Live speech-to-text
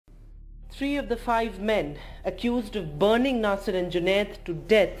3 of the 5 men accused of burning Nasir and Junaid to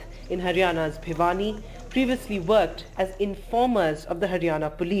death in Haryana's Bhiwani previously worked as informers of the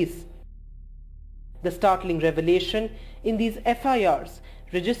Haryana Police. The startling revelation in these FIRs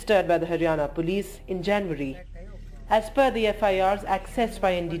registered by the Haryana Police in January. As per the FIRs accessed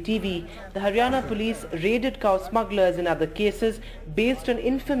by NDTV, the Haryana Police raided cow smugglers in other cases based on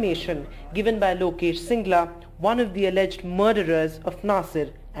information given by Lokesh Singhla, one of the alleged murderers of Nasir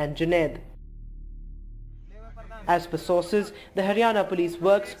and Junaid. As per sources, the Haryana Police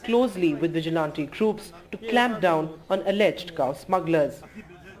works closely with vigilante groups to clamp down on alleged cow smugglers.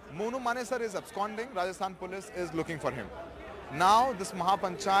 Monu Manesar is absconding. Rajasthan Police is looking for him. Now this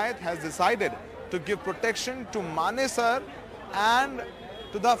Mahapanchayat has decided to give protection to Manesar and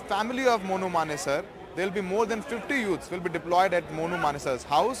to the family of Monu Manesar. There will be more than 50 youths will be deployed at Monu Manesar's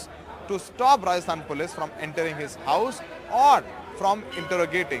house to stop Rajasthan Police from entering his house or from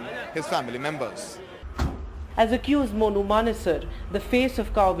interrogating his family members. As accused Monu Manesar, the face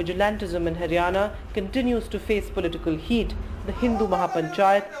of cow vigilantism in Haryana, continues to face political heat, the Hindu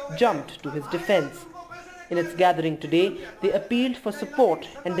Mahapanchayat jumped to his defence. In its gathering today, they appealed for support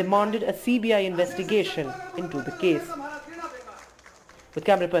and demanded a CBI investigation into the case. With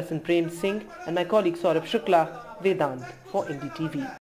camera person Prem Singh and my colleague Saurabh Shukla, Vedant for NDTV.